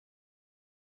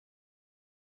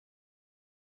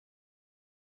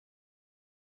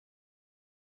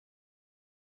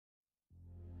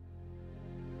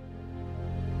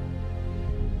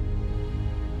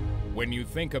When you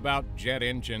think about jet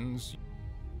engines,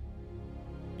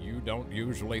 you don't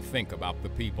usually think about the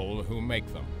people who make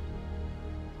them,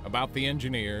 about the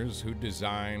engineers who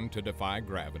design to defy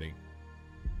gravity,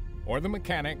 or the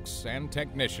mechanics and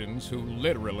technicians who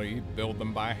literally build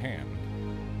them by hand,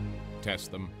 test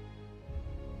them,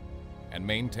 and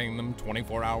maintain them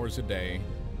 24 hours a day,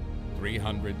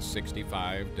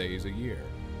 365 days a year.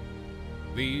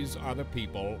 These are the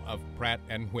people of Pratt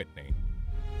Whitney.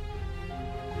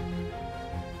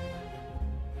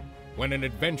 When an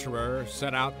adventurer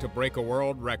set out to break a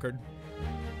world record,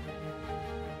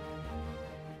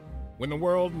 when the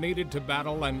world needed to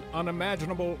battle an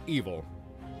unimaginable evil,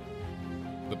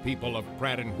 the people of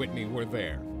Pratt Whitney were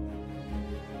there.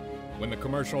 When the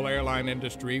commercial airline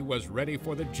industry was ready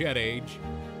for the jet age,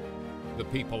 the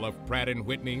people of Pratt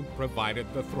Whitney provided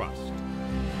the thrust.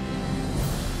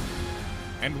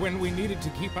 And when we needed to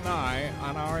keep an eye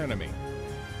on our enemy,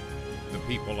 the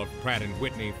people of Pratt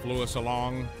Whitney flew us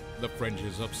along the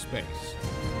fringes of space.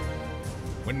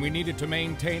 When we needed to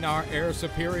maintain our air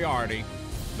superiority,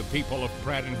 the people of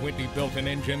Pratt Whitney built an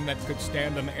engine that could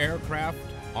stand an aircraft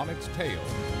on its tail.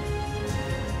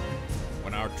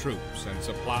 When our troops and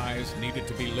supplies needed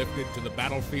to be lifted to the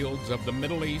battlefields of the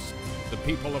Middle East, the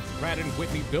people of Pratt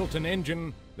Whitney built an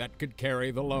engine that could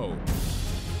carry the load.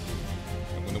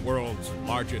 And when the world's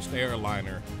largest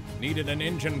airliner needed an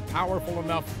engine powerful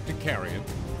enough to carry it,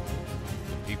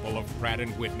 the people of Pratt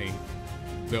Whitney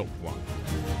built one.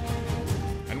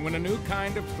 And when a new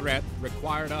kind of threat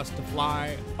required us to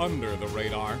fly under the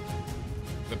radar,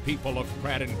 the people of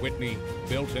Pratt Whitney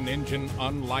built an engine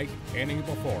unlike any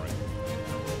before it.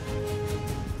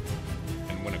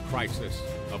 And when a crisis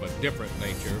of a different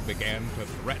nature began to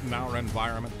threaten our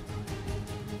environment,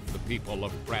 the people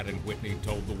of Pratt Whitney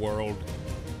told the world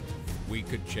we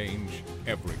could change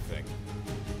everything.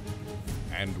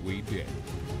 And we did.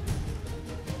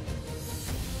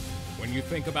 When you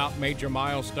think about major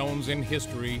milestones in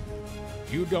history,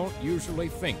 you don't usually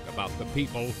think about the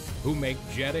people who make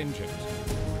jet engines.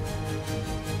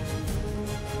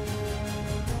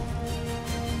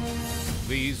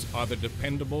 These are the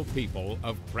dependable people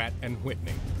of Pratt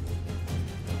Whitney.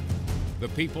 The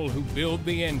people who build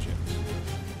the engines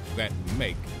that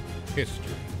make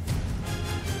history.